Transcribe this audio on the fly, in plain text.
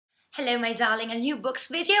Hello my darling, a new books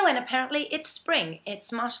video, and apparently it's spring.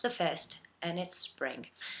 It's March the 1st and it's spring.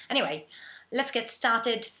 Anyway, let's get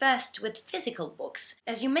started first with physical books.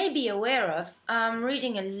 As you may be aware of, I'm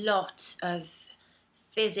reading a lot of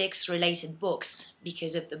physics related books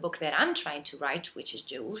because of the book that I'm trying to write, which is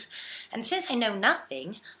Jules. And since I know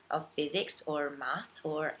nothing of physics or math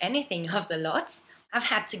or anything of the lot, I've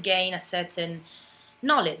had to gain a certain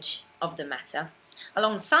knowledge of the matter.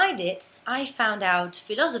 Alongside it, I found out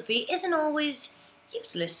philosophy isn't always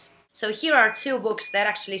useless. So here are two books that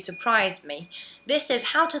actually surprised me. This is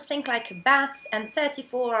How to Think Like a Bat, and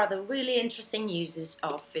 34 are the really interesting uses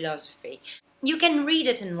of philosophy. You can read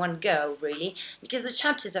it in one go, really, because the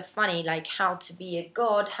chapters are funny, like how to be a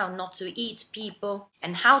god, how not to eat people,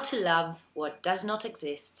 and how to love what does not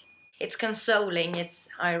exist. It's consoling, it's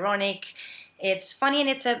ironic, it's funny, and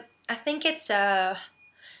I think it's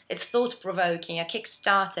thought-provoking, a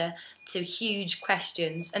kickstarter to huge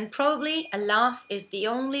questions, and probably a laugh is the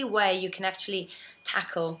only way you can actually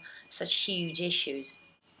tackle such huge issues.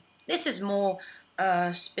 This is more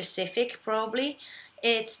specific, probably.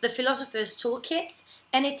 It's the Philosopher's Toolkit,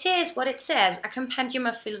 and it is what it says, a compendium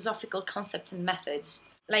of philosophical concepts and methods.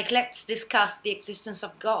 Like, let's discuss the existence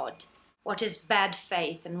of God. What is bad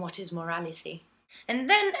faith and what is morality? And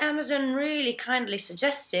then Amazon really kindly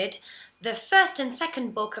suggested the first and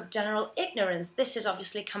second book of General Ignorance. This is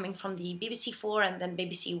obviously coming from the BBC4 and then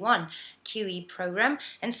BBC One QE program.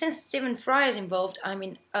 And since Safran Foer is involved, I'm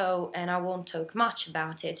in O and I won't talk much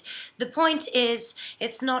about it. The point is,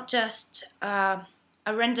 it's not just a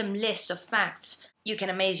random list of facts you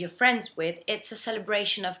can amaze your friends with, it's a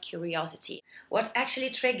celebration of curiosity. What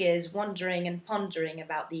actually triggers wondering and pondering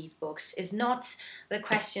about these books is not the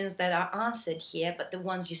questions that are answered here, but the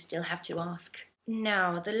ones you still have to ask.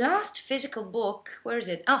 Now, the last physical book, where is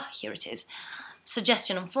it? Oh, here it is.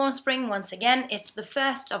 Suggestion on Formspring, once again. It's the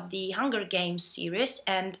first of the Hunger Games series,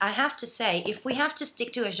 and I have to say, if we have to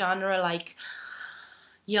stick to a genre like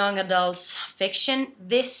young adults fiction,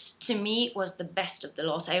 this to me was the best of the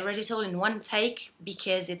lot. I read it all in one take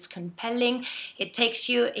because it's compelling. It takes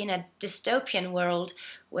you in a dystopian world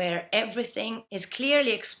where everything is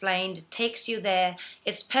clearly explained. It takes you there.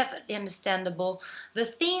 It's perfectly understandable. The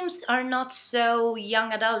themes are not so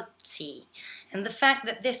young adulty, and the fact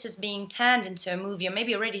that this is being turned into a movie, or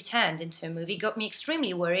maybe already turned into a movie, got me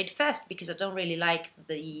extremely worried. First, because I don't really like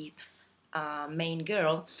the main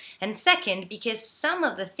girl, and second, because some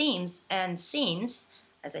of the themes and scenes,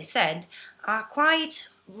 as I said, are quite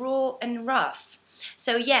raw and rough.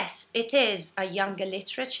 So yes, it is a younger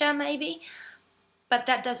literature maybe, but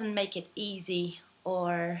that doesn't make it easy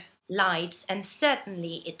or light, and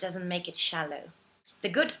certainly it doesn't make it shallow. The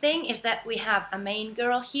good thing is that we have a main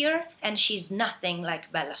girl here, and she's nothing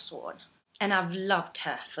like Bella Swan, and I've loved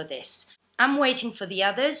her for this. I'm waiting for the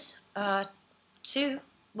others, two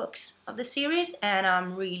books of the series, and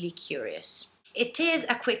I'm really curious. It is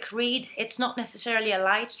a quick read. It's not necessarily a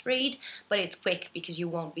light read, but it's quick because you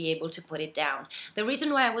won't be able to put it down. The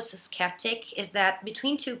reason why I was so skeptic is that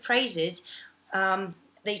between two praises,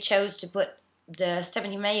 they chose to put the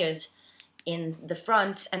Stephenie Meyers in the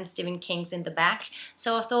front and Stephen King's in the back.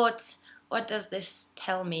 So I thought, what does this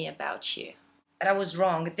tell me about you? But I was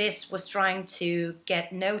wrong. This was trying to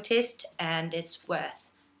get noticed, and it's worth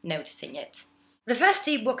noticing it. The first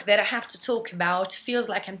ebook that I have to talk about feels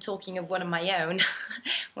like I'm talking of one of my own.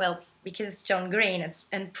 Well, because it's John Green,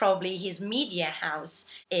 and probably his media house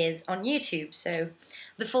is on YouTube, so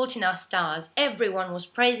The Fault in Our Stars. Everyone was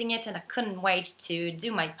praising it, and I couldn't wait to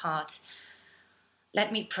do my part.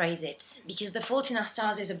 Let me praise it, because The Fault in Our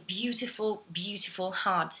Stars is a beautiful, beautiful,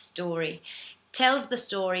 hard story. Tells the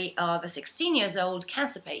story of a 16-year-old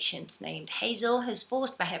cancer patient named Hazel who's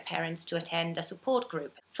forced by her parents to attend a support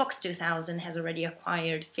group. Fox 2000 has already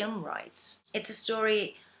acquired film rights. It's a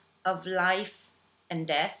story of life and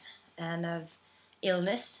death, and of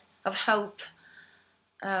illness, of hope.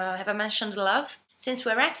 Have I mentioned love? Since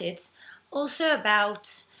we're at it, also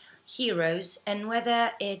about heroes and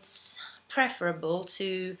whether it's preferable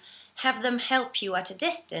to have them help you at a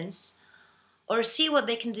distance or see what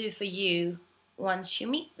they can do for you once you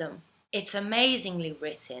meet them. It's amazingly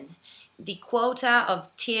written. The quota of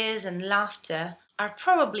tears and laughter are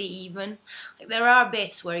probably even. There are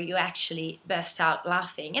bits where you actually burst out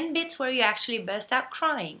laughing and bits where you actually burst out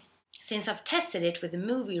crying. Since I've tested it with the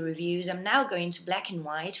movie reviews, I'm now going to black and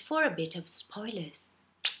white for a bit of spoilers.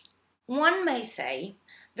 One may say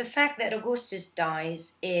the fact that Augustus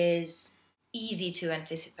dies is easy to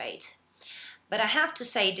anticipate, but I have to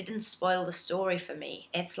say it didn't spoil the story for me.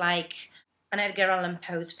 It's like an Edgar Allan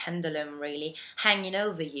Poe's pendulum, really, hanging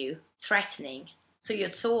over you, threatening, So you're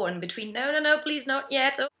torn between no, no, no, please not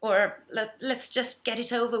yet, or let's just get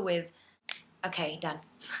it over with. Okay, done.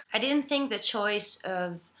 I didn't think the choice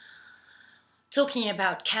of talking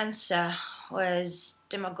about cancer was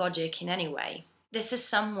demagogic in any way. This is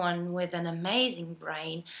someone with an amazing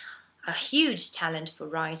brain, a huge talent for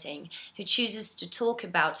writing, who chooses to talk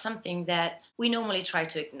about something that we normally try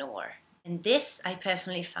to ignore. And this I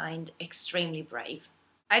personally find extremely brave.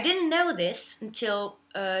 I didn't know this until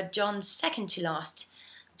John's second to last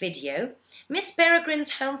video. Miss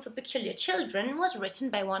Peregrine's Home for Peculiar Children was written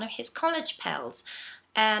by one of his college pals,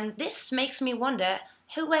 and this makes me wonder,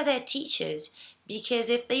 who were their teachers? Because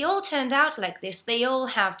if they all turned out like this, they all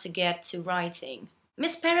have to get to writing.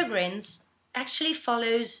 Miss Peregrine's actually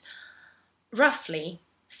follows roughly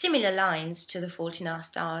similar lines to The Fault in Our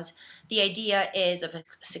Stars. The idea is of a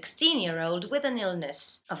 16-year-old with an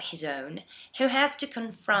illness of his own who has to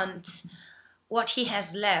confront what he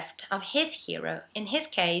has left of his hero. In his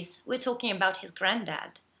case, we're talking about his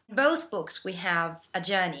granddad. In both books we have a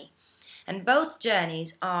journey, and both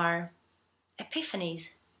journeys are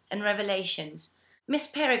epiphanies and revelations. Miss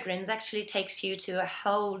Peregrine's actually takes you to a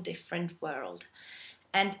whole different world.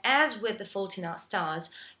 And as with The Fault in Our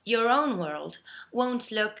Stars, your own world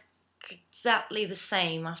won't look exactly the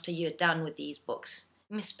same after you're done with these books.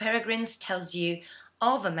 Miss Peregrine's tells you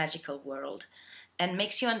of a magical world and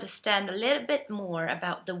makes you understand a little bit more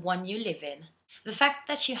about the one you live in. The fact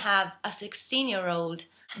that you have a 16-year-old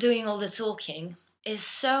doing all the talking is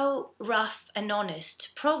so rough and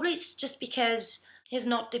honest. Probably it's just because he's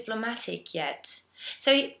not diplomatic yet.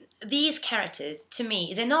 So these characters, to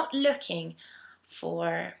me, they're not looking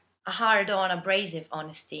for a hard-on, abrasive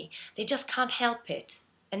honesty. They just can't help it.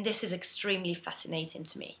 And this is extremely fascinating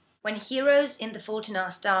to me. When heroes in The Fault in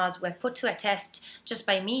Our Stars were put to a test just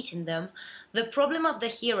by meeting them, the problem of the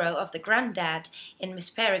hero, of the granddad in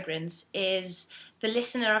Miss Peregrine's, is the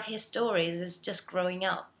listener of his stories is just growing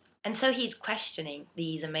up. And so he's questioning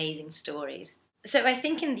these amazing stories. So I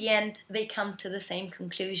think in the end they come to the same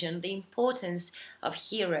conclusion. The importance of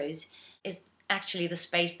heroes is actually the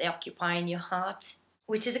space they occupy in your heart,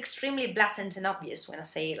 which is extremely blatant and obvious when I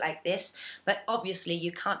say it like this, but obviously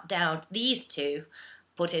you can't doubt these two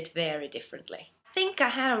put it very differently. I think I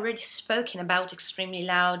had already spoken about Extremely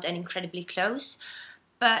Loud and Incredibly Close,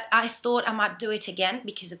 but I thought I might do it again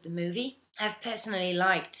because of the movie. I've personally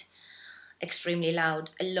liked Extremely Loud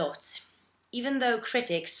a lot, even though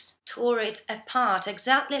critics tore it apart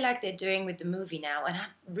exactly like they're doing with the movie now, and I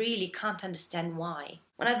really can't understand why.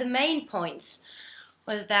 One of the main points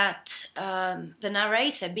was that the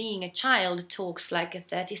narrator, being a child, talks like a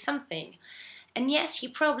 30-something. And yes, he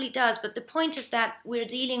probably does, but the point is that we're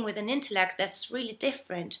dealing with an intellect that's really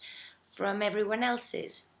different from everyone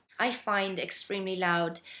else's. I find Extremely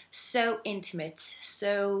Loud so intimate,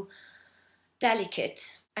 so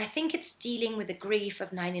delicate. I think it's dealing with the grief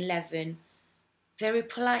of 9/11 very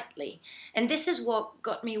politely. And this is what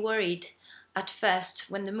got me worried at first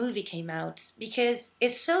when the movie came out, because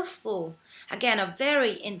it's so full, again, of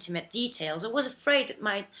very intimate details. I was afraid it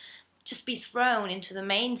might just be thrown into the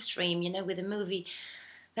mainstream, with a movie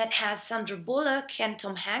that has Sandra Bullock and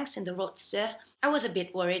Tom Hanks in the roadster. I was a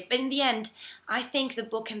bit worried, but in the end, I think the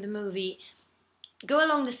book and the movie go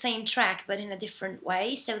along the same track, but in a different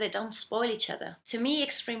way, so they don't spoil each other. To me,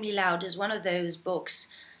 Extremely Loud is one of those books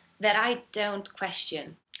that I don't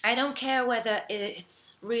question. I don't care whether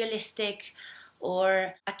it's realistic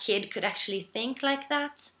or a kid could actually think like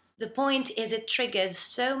that. The point is it triggers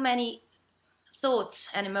so many thoughts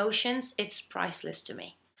and emotions, it's priceless to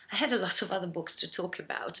me. I had a lot of other books to talk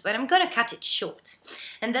about, but I'm going to cut it short.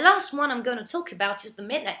 And the last one I'm going to talk about is The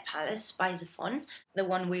Midnight Palace by Zafon, the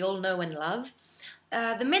one we all know and love.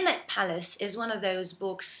 The Midnight Palace is one of those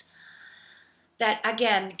books that,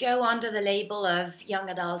 again, go under the label of young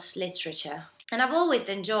adult literature. And I've always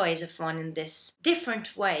enjoyed Zafon in this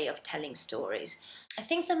different way of telling stories. I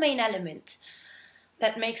think the main element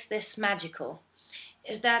that makes this magical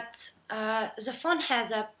is that Zafon has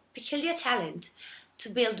a peculiar talent to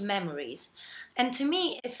build memories. And to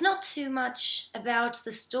me, it's not too much about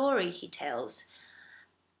the story he tells,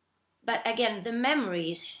 but again, the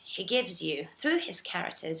memories he gives you through his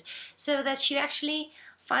characters, so that you actually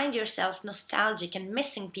find yourself nostalgic and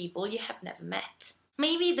missing people you have never met.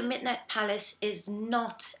 Maybe The Midnight Palace is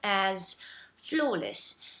not as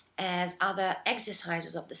flawless as other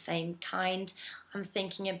exercises of the same kind. I'm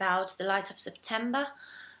thinking about The Light of September.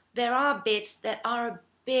 There are bits that are a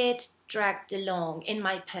bit dragged along, in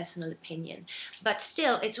my personal opinion. But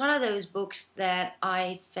still, it's one of those books that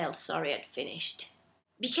I felt sorry I'd finished.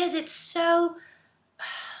 Because it's so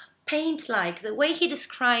paint-like, the way he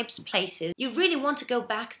describes places, you really want to go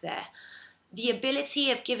back there. The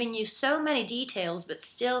ability of giving you so many details but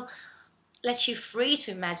still lets you free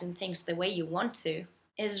to imagine things the way you want to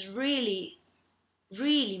is really,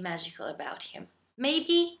 really magical about him.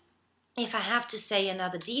 Maybe, if I have to say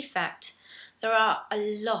another defect, there are a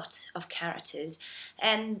lot of characters,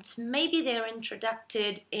 and maybe they're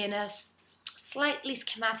introduced in a slightly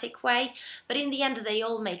schematic way, but in the end they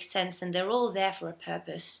all make sense and they're all there for a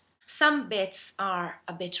purpose. Some bits are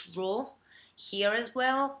a bit raw here as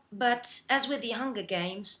well, but as with the Hunger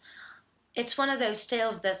Games, it's one of those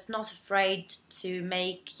tales that's not afraid to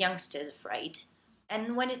make youngsters afraid.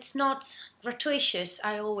 And when it's not gratuitous,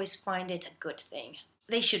 I always find it a good thing.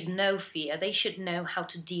 They should know fear, they should know how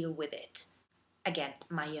to deal with it. Again,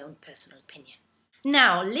 my own personal opinion.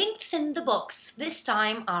 Now, links in the box this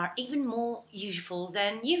time are even more useful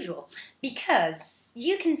than usual, because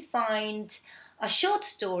you can find a short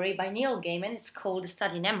story by Neil Gaiman. It's called A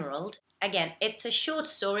Study in Emerald. Again, it's a short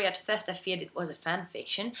story. At first I feared it was a fan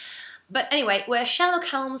fiction. But anyway, where Sherlock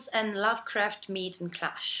Holmes and Lovecraft meet and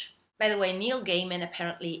clash. By the way, Neil Gaiman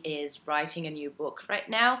apparently is writing a new book right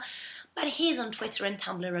now, but he's on Twitter and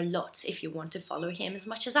Tumblr a lot if you want to follow him as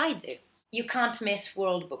much as I do. You can't miss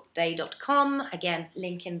worldbookday.com, again,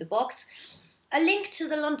 link in the box. A link to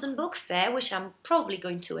the London Book Fair, which I'm probably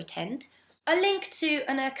going to attend. A link to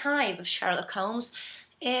an archive of Sherlock Holmes.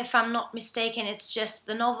 If I'm not mistaken, it's just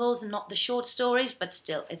the novels and not the short stories, but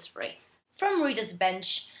still, it's free. From Reader's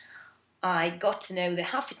Bench, I got to know the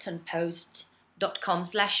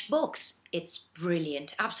HuffingtonPost.com/books. It's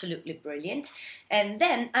brilliant, absolutely brilliant. And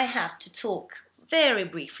then I have to talk very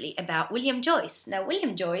briefly about William Joyce. Now,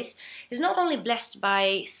 William Joyce is not only blessed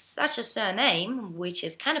by such a surname, which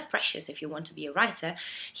is kind of precious if you want to be a writer,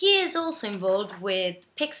 he is also involved with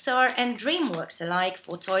Pixar and DreamWorks alike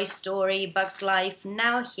for Toy Story, Bug's Life.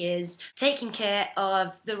 Now he is taking care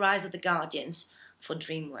of The Rise of the Guardians for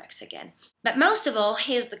DreamWorks again. But most of all,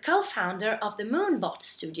 he is the co-founder of the Moonbot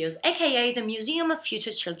Studios, aka the Museum of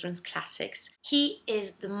Future Children's Classics. He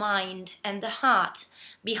is the mind and the heart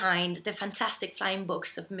behind the fantastic flying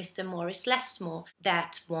books of Mr. Maurice Lesmore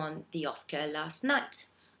that won the Oscar last night.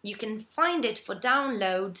 You can find it for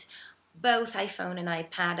download, both iPhone and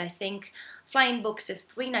iPad, I think. Flying Books is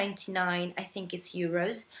 $3.99, I think it's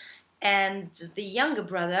euros. And the younger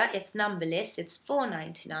brother, it's numberless, it's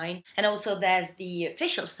 $4.99. And also there's the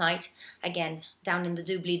official site, again, down in the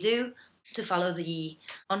doobly-doo, to follow the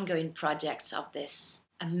ongoing projects of this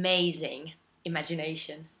amazing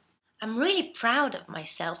imagination. I'm really proud of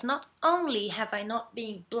myself. Not only have I not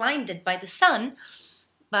been blinded by the sun,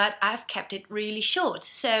 but I've kept it really short.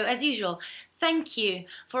 So, as usual, thank you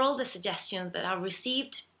for all the suggestions that I've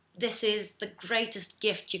received. This is the greatest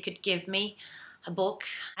gift you could give me. A book.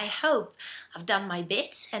 I hope I've done my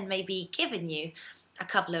bit and maybe given you a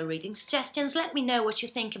couple of reading suggestions. Let me know what you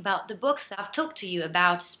think about the books I've talked to you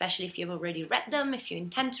about, especially if you've already read them, if you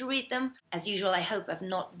intend to read them. As usual, I hope I've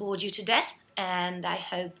not bored you to death, and I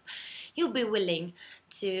hope you'll be willing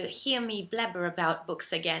to hear me blabber about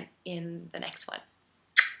books again in the next one.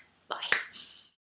 Bye.